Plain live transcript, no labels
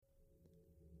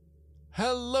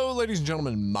Hello, ladies and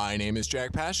gentlemen. My name is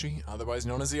Jack Pashy, otherwise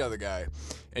known as the Other Guy,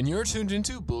 and you're tuned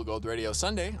into Blue Gold Radio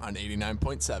Sunday on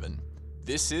 89.7.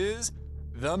 This is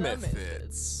The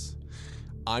Mythfits.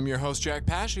 I'm your host, Jack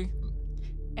Pashy.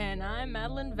 And I'm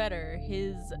Madeline Vetter,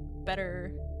 his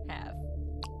better half.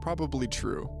 Probably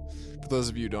true. For those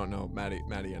of you who don't know, Maddie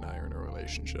and I are in a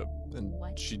relationship, and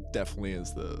she definitely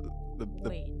is the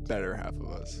better half of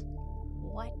us.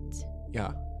 What?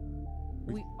 Yeah.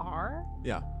 We are?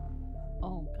 Yeah.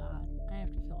 Oh God, I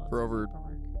have to fill out For over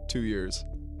paperwork. 2 years.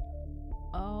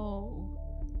 Oh,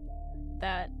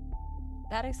 that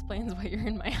explains why you're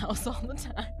in my house all the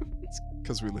time. It's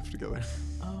because we live together.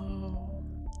 Oh,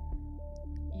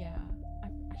 yeah. I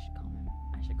should call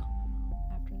my mom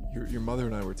after this. Your mother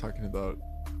and I were talking about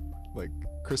like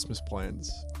Christmas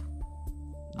plans.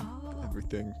 Oh,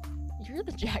 Everything. you're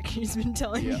the Jack she's been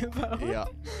telling me about. Yeah.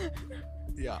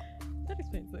 Yeah. That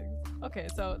explains things. Okay,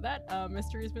 so that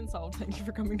mystery has been solved. Thank you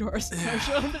for coming to our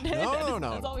show today. No.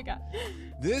 That's all we got.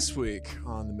 This week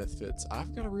on The Mythfits,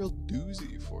 I've got a real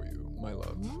doozy for you, my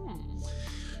love.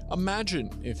 Imagine,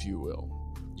 if you will,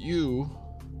 you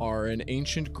are an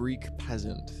ancient Greek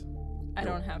peasant. I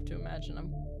don't have to imagine.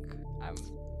 I'm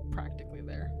practically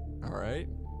there. All right.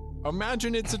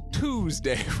 Imagine it's a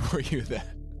Tuesday for you then.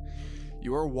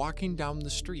 You are walking down the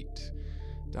street,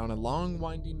 down a long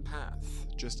winding path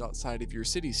just outside of your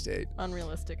city-state.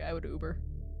 Unrealistic. I would Uber.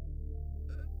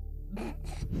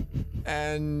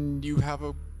 And you have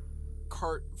a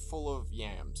cart full of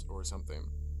yams or something.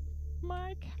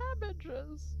 My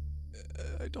cabbages.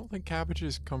 I don't think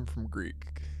cabbages come from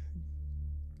Greek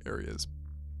areas.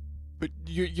 But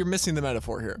you're missing the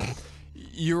metaphor here.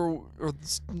 Or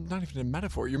it's not even a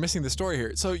metaphor. You're missing the story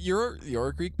here. So you're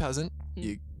a Greek peasant.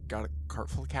 You got a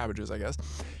cart full of cabbages, I guess.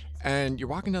 And you're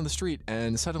walking down the street,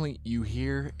 and suddenly you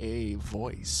hear a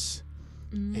voice.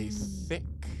 A thick,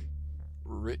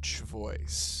 rich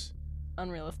voice.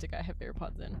 Unrealistic. I have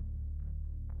AirPods in.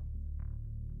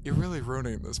 You're really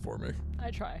ruining this for me.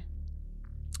 I try.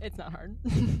 It's not hard.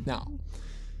 Now,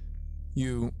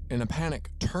 you, in a panic,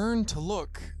 turn to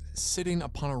look, sitting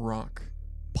upon a rock,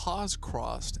 paws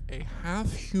crossed, a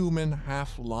half-human,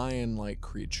 half-lion-like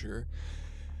creature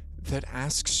that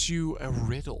asks you a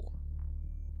riddle.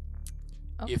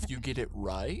 Okay. If you get it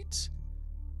right,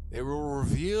 it will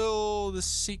reveal the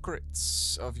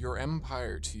secrets of your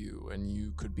empire to you, and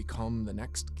you could become the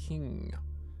next king.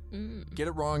 Get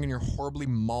it wrong, and you're horribly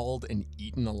mauled and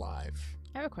eaten alive.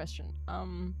 I have a question. I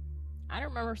don't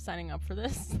remember signing up for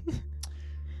this.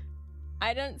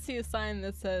 I didn't see a sign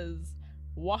that says,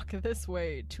 walk this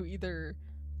way to either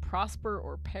prosper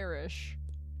or perish.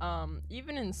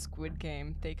 Even in Squid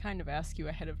Game, they kind of ask you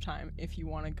ahead of time if you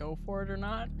want to go for it or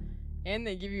not. And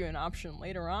they give you an option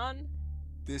later on.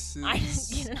 I didn't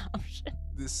get an option.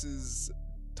 This is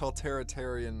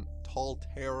totalitarian.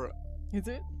 Is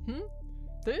it?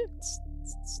 It's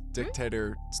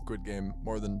dictator Squid Game,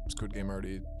 more than Squid Game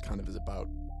already kind of is about.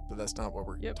 But that's not what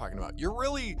we're talking about. You're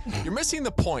missing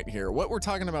the point here. What we're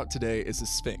talking about today is a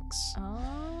sphinx.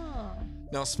 Oh.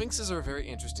 Now, sphinxes are a very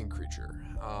interesting creature.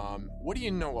 What do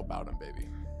you know about them, baby?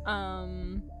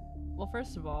 Well,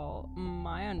 first of all,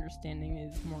 my understanding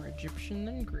is more Egyptian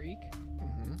than Greek.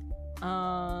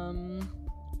 I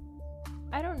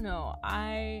don't know.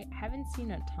 I haven't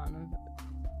seen a ton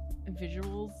of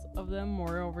visuals of them,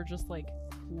 moreover just like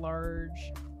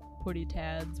large putty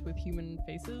tads with human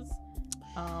faces.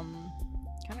 Kind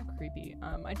of creepy.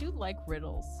 I do like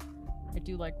riddles.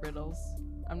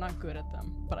 I'm not good at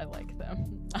them, but I like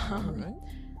them. Alright.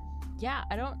 Yeah,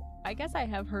 I guess I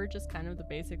have heard just kind of the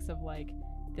basics of like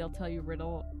they'll tell you a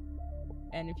riddle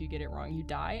and if you get it wrong you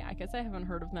die. I guess I haven't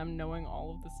heard of them knowing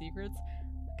all of the secrets.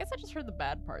 I guess I just heard the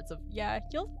bad parts of, yeah,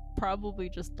 you'll probably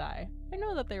just die. I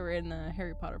know that they were in the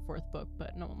Harry Potter 4th book,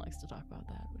 but no one likes to talk about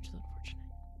that, which is unfortunate.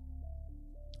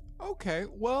 Okay,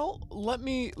 well, let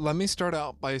me start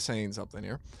out by saying something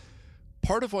here.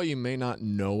 Part of why you may not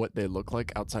know what they look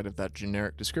like outside of that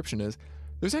generic description is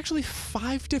there's actually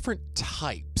 5 different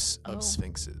types of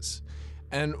sphinxes.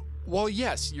 And while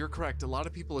yes, you're correct, a lot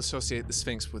of people associate the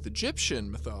Sphinx with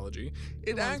Egyptian mythology,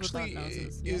 it actually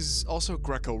is also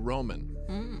Greco-Roman.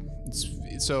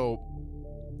 So,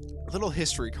 a little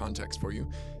history context for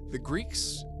you. The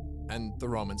Greeks and the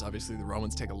Romans, obviously the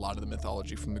Romans take a lot of the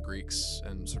mythology from the Greeks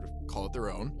and sort of call it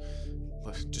their own.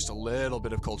 Just a little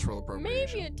bit of cultural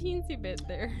appropriation. Maybe a teensy bit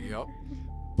there. Yep.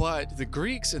 But the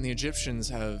Greeks and the Egyptians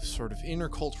have sort of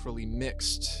interculturally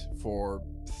mixed for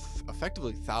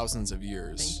effectively thousands of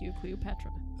years. Thank you,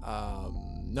 Cleopatra.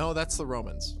 No, that's the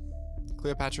Romans.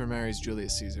 Cleopatra marries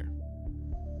Julius Caesar.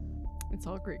 It's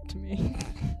all Greek to me.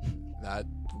 That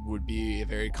would be a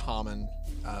very common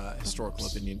historical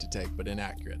opinion to take, but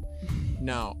inaccurate.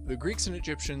 Now, the Greeks and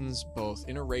Egyptians, both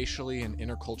interracially and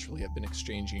interculturally, have been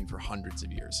exchanging for hundreds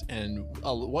of years, and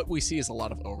what we see is a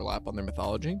lot of overlap on their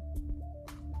mythology.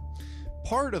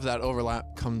 Part of that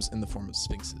overlap comes in the form of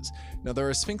sphinxes. Now, there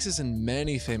are sphinxes in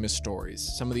many famous stories.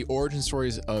 Some of the origin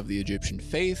stories of the Egyptian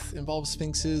faith involve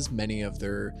sphinxes. Many of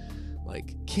their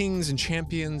kings and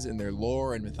champions in their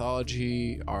lore and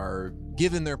mythology are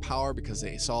given their power because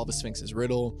they solve a sphinx's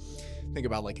riddle. Think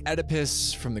about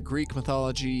Oedipus from the Greek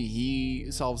mythology. He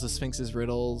solves the sphinx's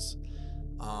riddles.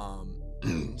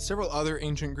 Several other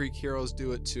ancient Greek heroes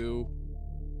do it too.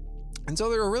 And so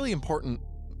they're a really important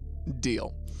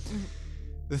deal. Mm-hmm.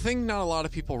 The thing not a lot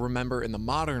of people remember in the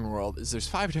modern world is there's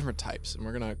 5 different types, and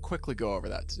we're going to quickly go over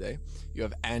that today. You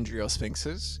have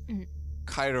andriosphinxes,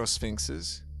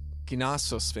 chirosphinxes,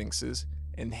 gynososphinxes,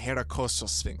 and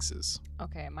herakososphinxes.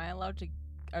 Okay, am I allowed to...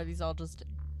 Are these all just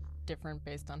different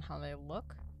based on how they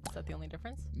look? Is that the only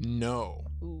difference? No.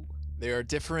 Ooh. They are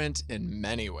different in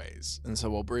many ways, and so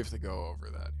we'll briefly go over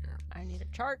that here. I need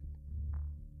a chart.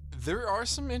 There are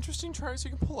some interesting charts you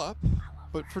can pull up,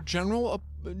 but for general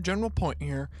point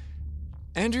here,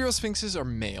 andriosphinxes are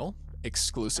male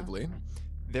exclusively. Okay.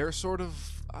 They're sort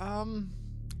of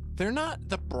they're not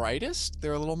the brightest.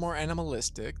 They're a little more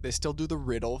animalistic. They still do the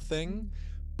riddle thing,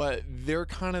 but they're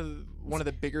kind of one of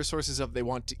the bigger sources of they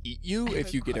want to eat you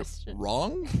if you get it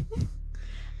wrong.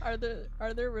 Are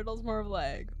there riddles more of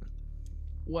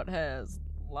what has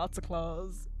lots of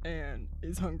claws and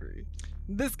is hungry?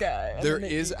 This guy. There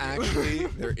is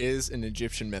an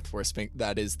Egyptian myth where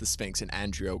that is the Sphinx and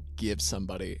Andrio gives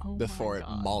somebody before it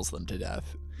mauls them to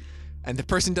death. And the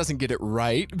person doesn't get it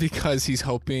right because he's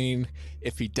hoping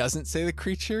if he doesn't say the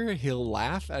creature, he'll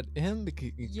laugh at him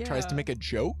because he tries to make a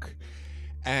joke.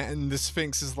 And the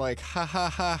Sphinx is like, ha ha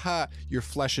ha ha, your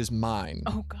flesh is mine.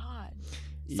 Oh God.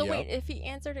 So wait, if he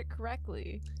answered it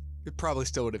correctly, it probably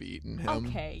still would have eaten him.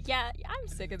 Okay, yeah, I'm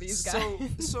sick of these guys.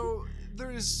 So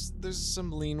there's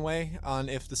some leeway on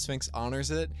if the Sphinx honors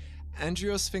it.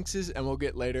 Andriosphinxes, and we'll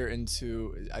get later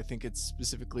into, I think it's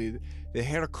specifically the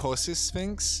Herakosis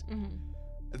Sphinx.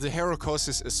 Mm-hmm. The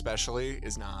Herakosis especially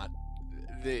is not.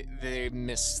 They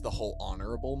miss the whole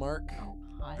honorable mark. Oh,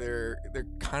 God. They're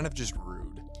kind of just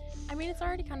rude. I mean, it's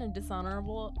already kind of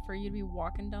dishonorable for you to be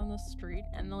walking down the street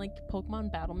and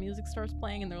Pokemon battle music starts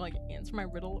playing and they're like, answer my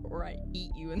riddle or I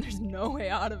eat you, and there's no way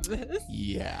out of this.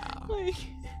 Yeah.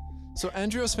 So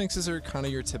andriosphinxes are kind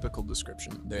of your typical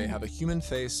description. They have a human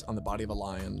face on the body of a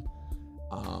lion.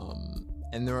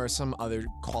 And there are some other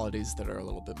qualities that are a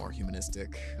little bit more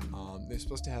humanistic. They're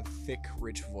supposed to have thick,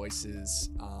 rich voices,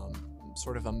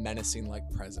 sort of a menacing-like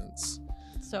presence.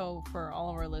 So for all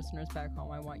of our listeners back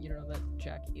home, I want you to know that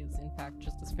Jack is in fact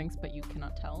just a sphinx, but you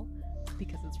cannot tell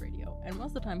because it's radio. And most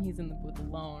of the time he's in the booth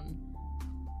alone.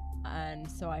 And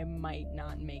so I might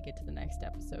not make it to the next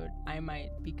episode. I might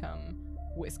become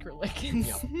Whisker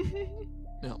Lickens.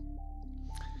 Yeah.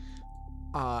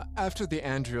 After the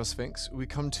Andriosphinx, we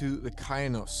come to the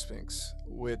Kyanosphinx,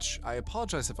 which I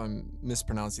apologize if I'm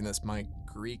mispronouncing this. My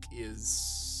Greek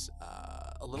is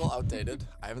a little outdated.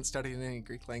 I haven't studied any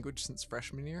Greek language since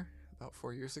freshman year, about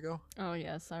 4 years ago. Oh,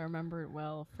 yes, I remember it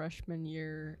well. Freshman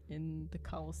year in the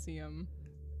Colosseum.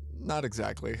 Not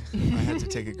exactly. I had to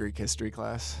take a Greek history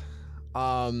class.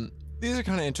 These are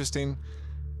kind of interesting.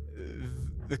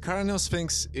 The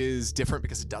Kyanosphinx is different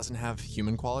because it doesn't have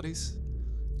human qualities.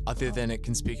 Other than it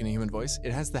can speak in a human voice.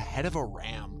 It has the head of a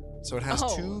ram. So it has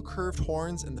 2 curved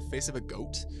horns and the face of a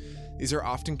goat. These are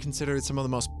often considered some of the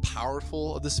most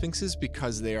powerful of the sphinxes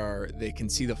because they can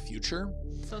see the future.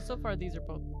 So far these are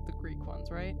both the Greek ones,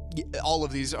 right? Yeah, all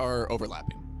of these are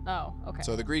overlapping. Oh, okay.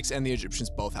 So the Greeks and the Egyptians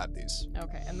both have these.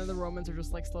 Okay, and then the Romans are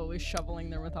just slowly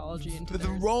shoveling their mythology into the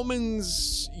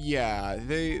Romans, yeah,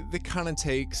 they kind of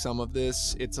take some of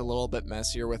this. It's a little bit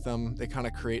messier with them. They kind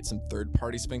of create some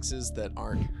third-party sphinxes that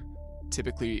aren't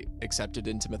typically accepted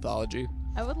into mythology.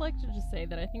 I would like to just say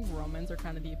that I think Romans are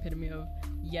kind of the epitome of,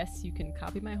 yes, you can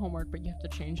copy my homework, but you have to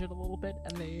change it a little bit,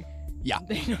 and they don't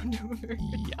do it very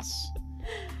good. Yes.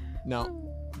 Now,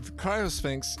 the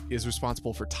Cryosphinx is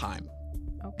responsible for time.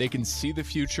 Okay. They can see the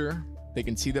future, they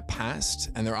can see the past,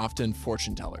 and they're often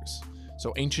fortune tellers.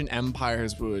 So ancient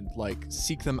empires would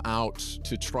seek them out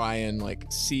to try and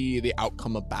see the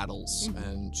outcome of battles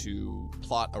and to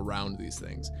plot around these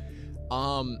things.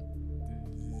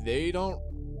 They don't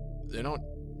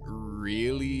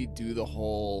really do the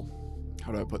whole,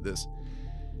 how do I put this?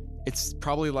 It's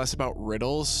probably less about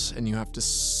riddles, and you have to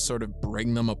sort of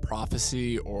bring them a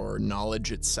prophecy or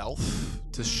knowledge itself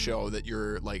to show that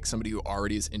you're somebody who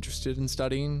already is interested in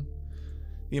studying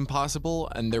the impossible,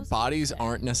 and their was bodies gonna say.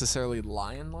 aren't necessarily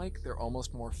lion-like. They're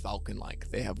almost more falcon-like.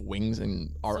 They have wings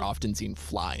and are So- often seen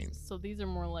flying. So these are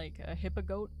more like a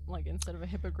hippogoat, like instead of a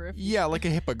hippogriff. Yeah, like a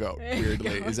hippogoat, There you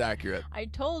weirdly, go. is accurate. I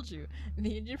told you,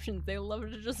 the Egyptians, they love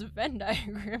to just Venn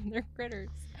diagram their critters.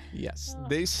 Yes, Oh.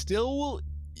 they still will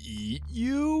eat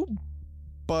you,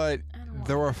 but I don't wanna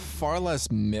there are eat far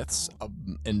less myths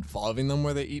involving them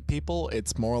where they eat people.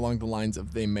 It's more along the lines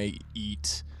of they may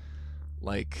eat,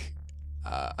 like,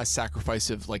 a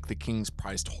sacrifice of, like, the king's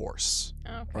prized horse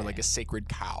Okay. or, like, a sacred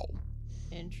cow.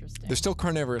 Interesting. They're still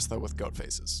carnivorous, though, with goat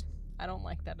faces. I don't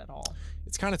like that at all.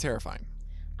 It's kind of terrifying.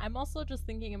 I'm also just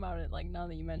thinking about it, like now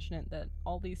that you mention it, that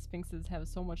all these sphinxes have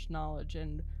so much knowledge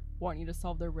and want you to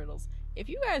solve their riddles. If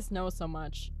you guys know so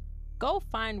much, go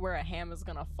find where a ham is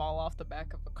gonna fall off the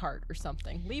back of a cart or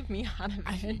something. Leave me out of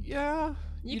it. Yeah.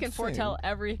 You you'd can foretell think.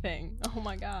 everything. Oh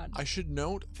my god. I should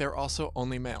note they're also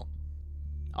only male.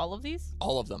 All of these?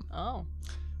 All of them. Oh.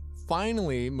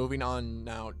 Finally, moving on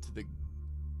now to the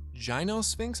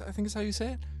Gynosphinx, I think is how you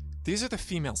say it. These are the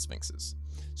female sphinxes.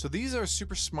 So these are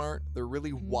super smart. They're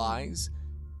really wise.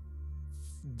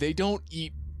 They don't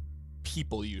eat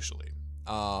people usually.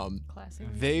 Classic.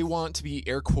 They want to be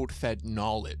air quote fed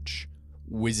knowledge,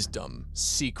 wisdom,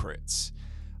 secrets.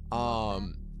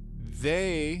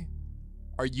 They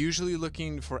are usually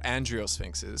looking for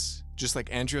androsphinxes, just like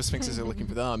androsphinxes are looking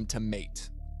for them to mate.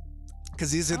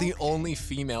 Because these are the Okay. only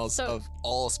females So, of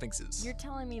all sphinxes. You're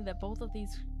telling me that both of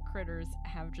these critters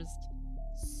have just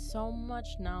so much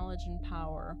knowledge and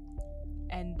power,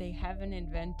 and they haven't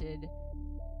invented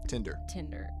Tinder,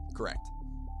 Tinder. correct.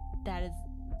 That is.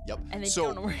 Yep. And they so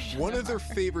don't know where each one other of their are.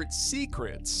 favorite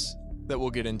secrets that we'll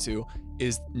get into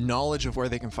is knowledge of where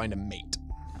they can find a mate.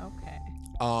 Okay.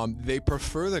 They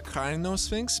prefer the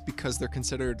Gynosphinx because they're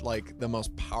considered like the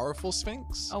most powerful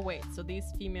sphinx. Oh wait, so these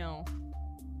female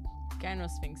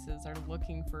gynosphinxes are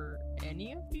looking for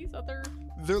any of these other?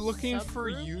 They're looking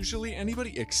for subgroup? usually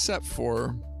anybody except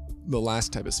for the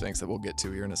last type of sphinx that we'll get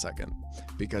to here in a second,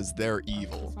 because they're This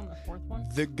evil. one, the fourth one.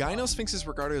 The Gynosphinx is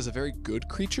regarded as a very good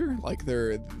creature. Like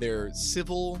they're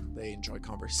civil, they enjoy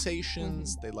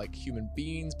conversations, they like human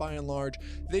beings by and large.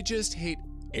 They just hate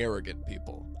arrogant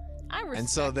people. I respect And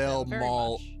so they'll them very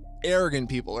maul much. arrogant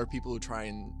people are people who try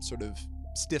and sort of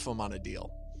stiff them on a deal.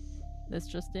 This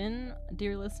just in,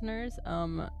 dear listeners.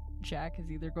 Jack is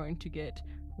either going to get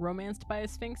romanced by a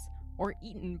sphinx or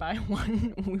eaten by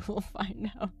one. We will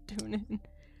find out. Tune in.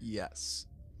 Yes.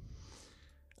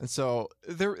 And so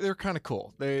they're kind of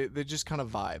cool. They just kind of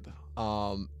vibe.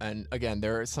 And again,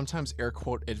 they're sometimes air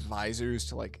quote advisors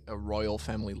to like a royal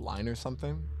family line or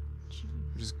something,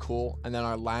 which is cool. And then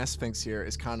our last sphinx here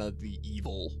is kind of the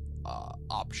evil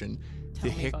option,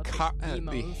 Tell me about the the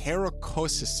emos.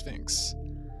 Herakosis Sphinx.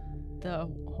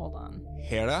 Hold on.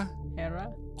 Hera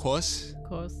Hera, Kos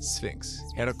Kos, Sphinx.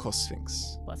 Herakos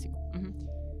Sphinx. bless you. Mm-hmm.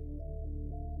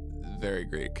 Very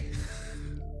Greek.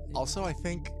 Also, I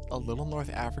think a little North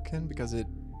African because it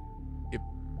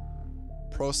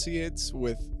proceeds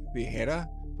with the Hera,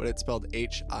 but it's spelled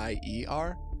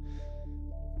H-I-E-R,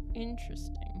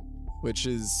 Interesting. which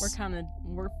is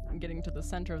We're getting to the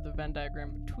center of the Venn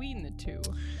diagram between the two.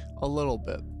 a little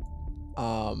bit.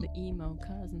 The emo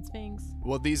cousin sphinx.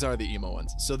 Well, these are the emo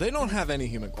ones. So they don't have any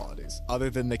human qualities other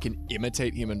than they can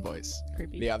imitate human voice.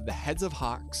 Creepy. They have the heads of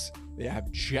hawks. They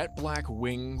have jet black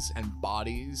wings and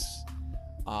bodies,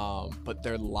 but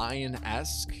they're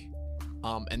lion-esque.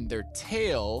 And their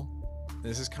tail,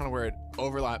 this is kind of where it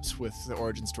overlaps with the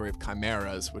origin story of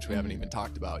chimeras, which we haven't even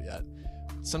talked about yet.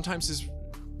 Sometimes is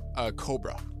a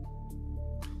cobra.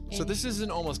 So this is an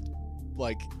almost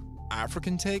like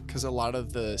African take because a lot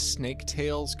of the snake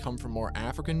tails come from more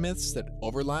African myths that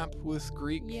overlap with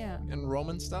Greek Yeah. and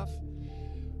Roman stuff.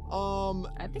 I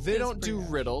think They that's don't pretty do much-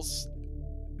 riddles.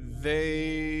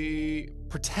 They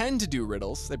pretend to do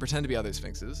riddles. They pretend to be other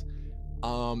sphinxes.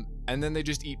 And then they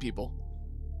just eat people.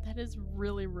 That is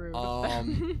really rude of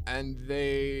them. And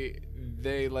they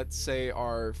let's say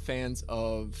are fans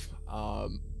of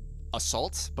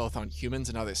assault both on humans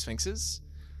and other sphinxes.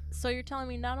 So you're telling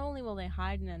me not only will they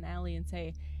hide in an alley and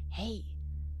say, "Hey,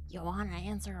 you want to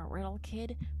answer a riddle,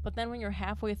 kid?" But then when you're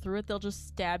halfway through it, they'll just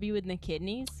stab you in the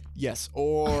kidneys? Yes,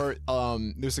 or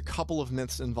there's a couple of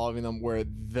myths involving them where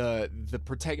the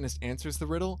protagonist answers the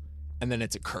riddle and then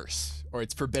it's a curse or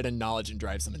it's forbidden knowledge and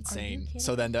drives them insane. kidding?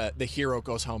 So then the hero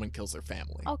goes home and kills their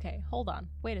family. Okay, hold on.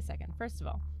 Wait a second. First of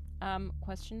all,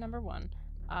 question number one.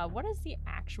 What is the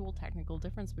actual technical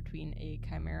difference between a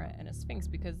chimera and a sphinx?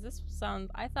 Because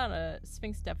I thought a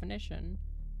sphinx definition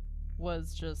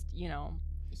was just,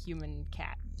 human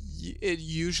cat. It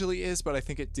usually is, but I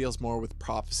think it deals more with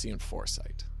prophecy and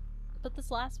foresight. But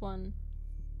this last one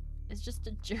is just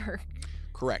a jerk.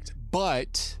 Correct.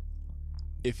 But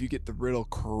if you get the riddle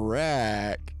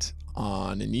correct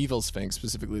on an evil sphinx,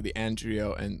 specifically the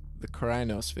Andrio and the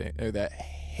Carino Sphinx, or the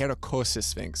Herakosis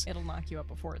Sphinx. It'll knock you up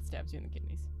before it stabs you in the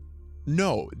kidneys.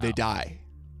 No, they Oh. die.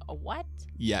 A what?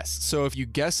 Yes. So if you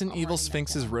guess an I'm evil writing that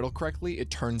sphinx's down. riddle correctly, it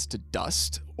turns to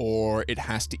dust, or it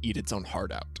has to eat its own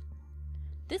heart out.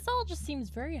 This all just seems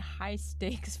very high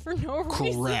stakes for no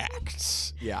reason.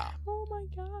 Correct. Yeah. Oh my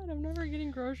god, I'm never getting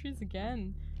groceries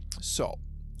again. So,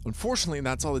 unfortunately,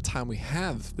 that's all the time we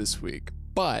have this week.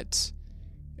 But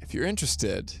if you're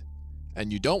interested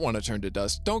and you don't want to turn to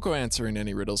dust, don't go answering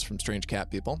any riddles from strange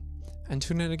cat people. And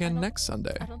tune in again don't- next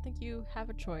Sunday. I don't think you have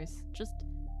a choice. Just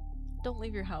don't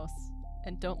leave your house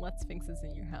and don't let sphinxes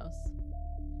in your house.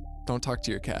 Don't talk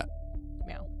to your cat.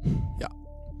 Meow.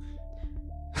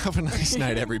 Have a nice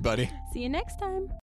night, everybody. See you next time.